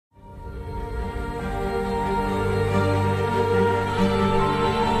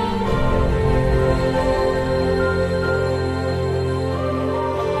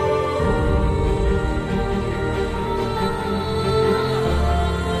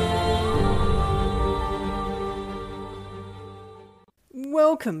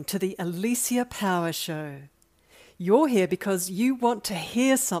Welcome to the Alicia Power Show. You're here because you want to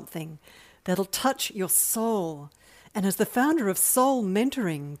hear something that'll touch your soul. And as the founder of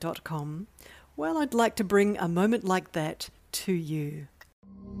soulmentoring.com, well, I'd like to bring a moment like that to you.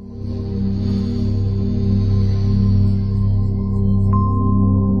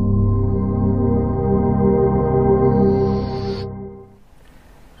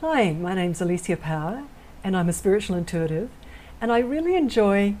 Hi, my name's Alicia Power, and I'm a spiritual intuitive, and I really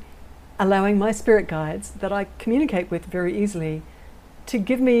enjoy allowing my spirit guides that I communicate with very easily to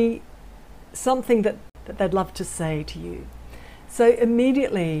give me something that they'd love to say to you. So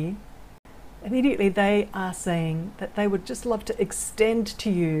immediately they are saying that they would just love to extend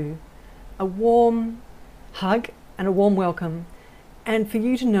to you a warm hug and a warm welcome, and for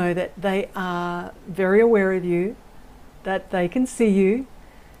you to know that they are very aware of you, that they can see you,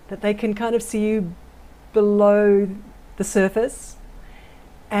 that they can kind of see you below the surface,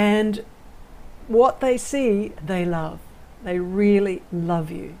 and what they see, they love. They really love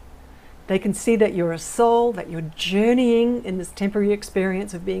you. They can see that you're a soul, that you're journeying in this temporary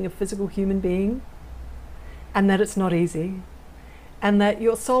experience of being a physical human being, and that it's not easy, and that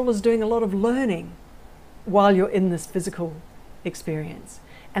your soul is doing a lot of learning while you're in this physical experience.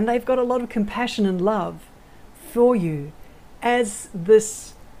 And they've got a lot of compassion and love for you as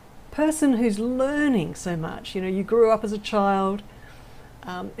this person who's learning so much. You know, you grew up as a child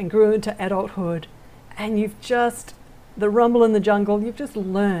and grew into adulthood, and you've just, the rumble in the jungle, you've just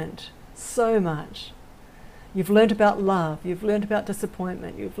learned so much. You've learned about love, you've learned about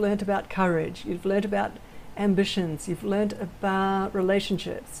disappointment, you've learned about courage, you've learned about ambitions, you've learned about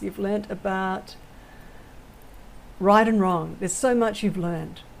relationships, you've learned about right and wrong. There's so much you've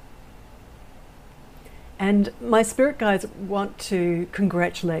learned. And my spirit guides want to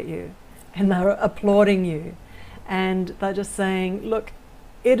congratulate you, and they're applauding you, and they're just saying, look,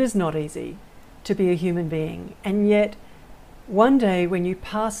 it is not easy to be a human being, and yet one day when you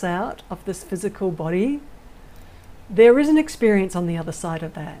pass out of this physical body, there is an experience on the other side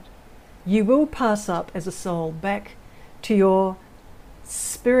of that. You will pass up as a soul back to your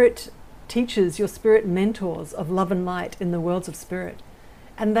spirit teachers, your spirit mentors of love and light in the worlds of spirit.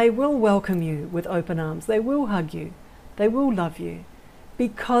 And they will welcome you with open arms. They will hug you. They will love you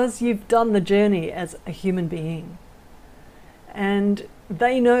because you've done the journey as a human being. And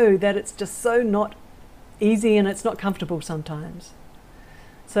they know that it's just so not easy and it's not comfortable sometimes.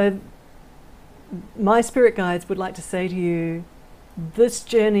 So my spirit guides would like to say to you, this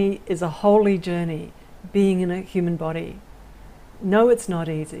journey is a holy journey, being in a human body. No, it's not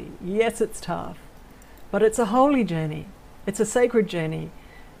easy. Yes, it's tough. But it's a holy journey. It's a sacred journey.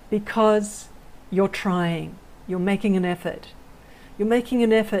 Because you're trying, you're making an effort. You're making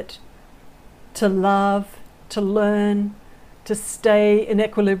an effort to love, to learn, to stay in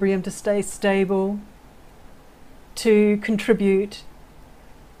equilibrium, to stay stable, to contribute,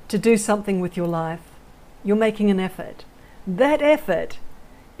 to do something with your life. You're making an effort. That effort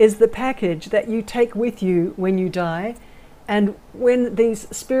is the package that you take with you when you die, and when these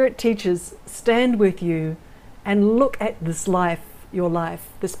spirit teachers stand with you and look at this life, your life,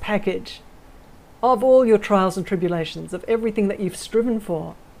 this package of all your trials and tribulations, of everything that you've striven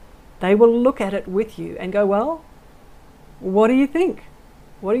for, they will look at it with you and go, well, what do you think?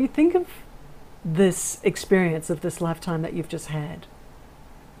 What do you think of this experience of this lifetime that you've just had?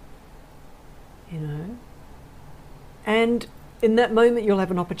 You know? And in that moment, you'll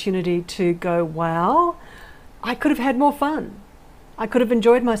have an opportunity to go, wow, I could have had more fun. I could have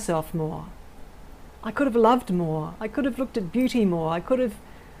enjoyed myself more. I could have loved more. I could have looked at beauty more. I could have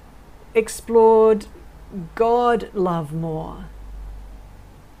explored God love more.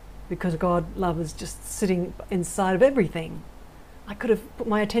 Because God love is just sitting inside of everything. I could have put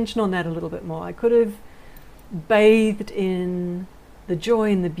my attention on that a little bit more. I could have bathed in the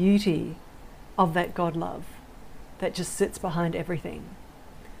joy and the beauty of that God love that just sits behind everything.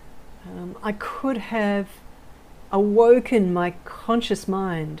 I could have awoken my conscious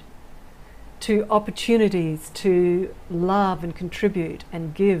mind to opportunities to love and contribute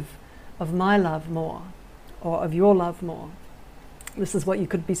and give of my love more, or of your love more. This is what you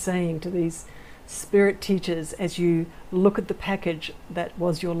could be saying to these spirit teachers as you look at the package that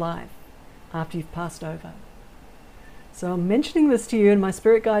was your life after you've passed over. So I'm mentioning this to you, and my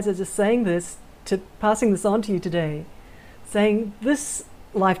spirit guides are just saying this, passing this on to you today, saying this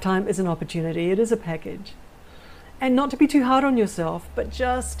lifetime is an opportunity, it is a package. And not to be too hard on yourself, but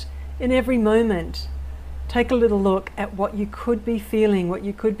just in every moment, take a little look at what you could be feeling, what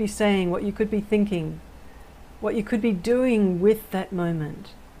you could be saying, what you could be thinking, what you could be doing with that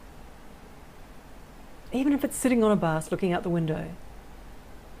moment. Even if it's sitting on a bus looking out the window,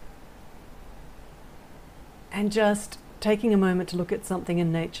 and just taking a moment to look at something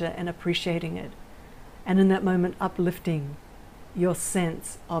in nature and appreciating it. And in that moment, uplifting your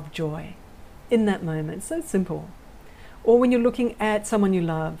sense of joy. In that moment, so simple. Or when you're looking at someone you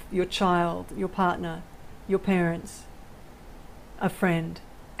love, your child, your partner, your parents, a friend,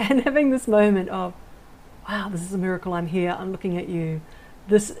 and having this moment of, wow, this is a miracle, I'm here, I'm looking at you.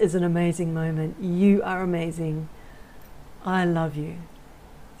 This is an amazing moment. You are amazing. I love you.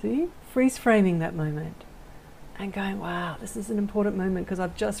 See? Freeze framing that moment and going, wow, this is an important moment because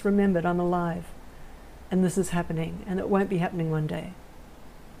I've just remembered I'm alive and this is happening and it won't be happening one day.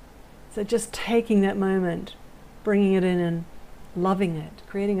 So just taking that moment, bringing it in and loving it,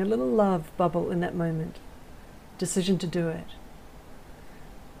 creating a little love bubble in that moment. Decision to do it.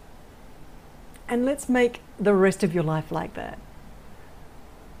 And let's make the rest of your life like that.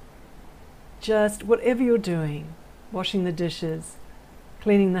 Just whatever you're doing, washing the dishes,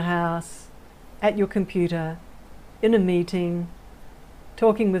 cleaning the house, at your computer, in a meeting,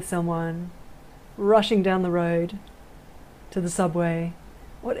 talking with someone, rushing down the road to the subway,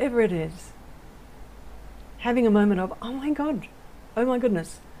 whatever it is, having a moment of, oh my God, oh my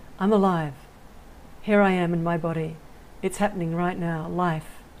goodness, I'm alive. Here I am in my body. It's happening right now.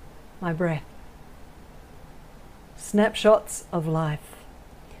 Life, my breath. Snapshots of life.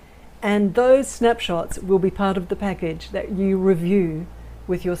 And those snapshots will be part of the package that you review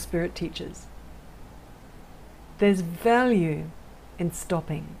with your spirit teachers. There's value in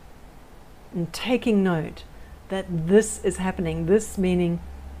stopping and taking note that this is happening. This meaning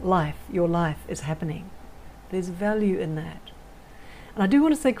life, your life is happening. There's value in that. And I do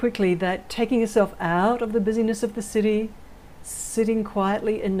want to say quickly that taking yourself out of the busyness of the city, sitting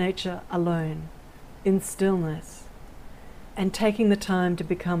quietly in nature alone, in stillness, and taking the time to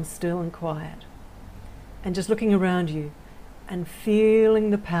become still and quiet, and just looking around you and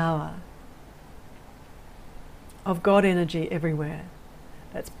feeling the power of God energy everywhere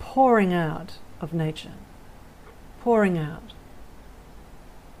that's pouring out of nature, pouring out.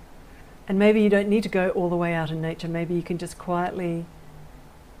 And maybe you don't need to go all the way out in nature. Maybe you can just quietly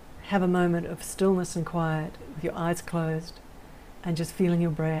have a moment of stillness and quiet with your eyes closed and just feeling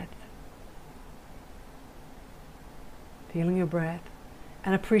your breath. Feeling your breath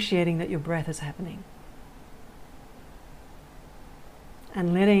and appreciating that your breath is happening.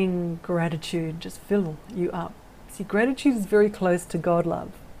 And letting gratitude just fill you up. See, gratitude is very close to God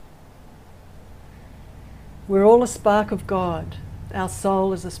love. We're all a spark of God. Our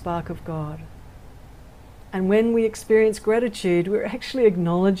soul is a spark of God. And when we experience gratitude, we're actually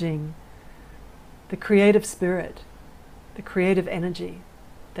acknowledging the creative spirit, the creative energy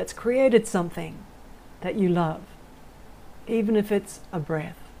that's created something that you love, even if it's a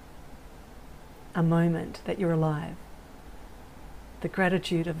breath, a moment that you're alive. The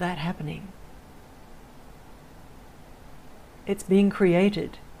gratitude of that happening. It's being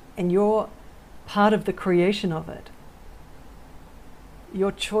created, and you're part of the creation of it.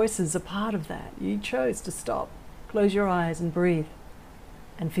 Your choices are part of that. You chose to stop, close your eyes and breathe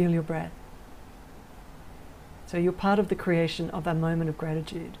and feel your breath. So you're part of the creation of a moment of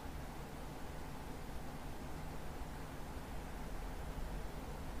gratitude.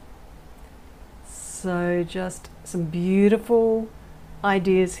 So just some beautiful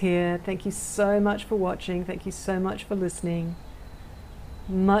ideas here. Thank you so much for watching. Thank you so much for listening.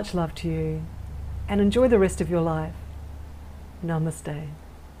 Much love to you, and enjoy the rest of your life. Namaste.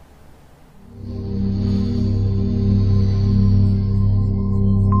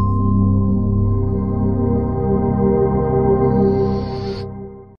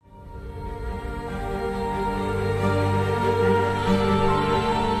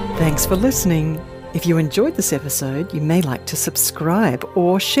 Thanks for listening. If you enjoyed this episode, you may like to subscribe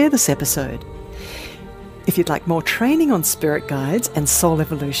or share this episode. If you'd like more training on spirit guides and soul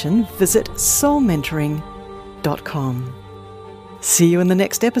evolution, visit soulmentoring.com. See you in the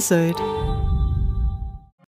next episode.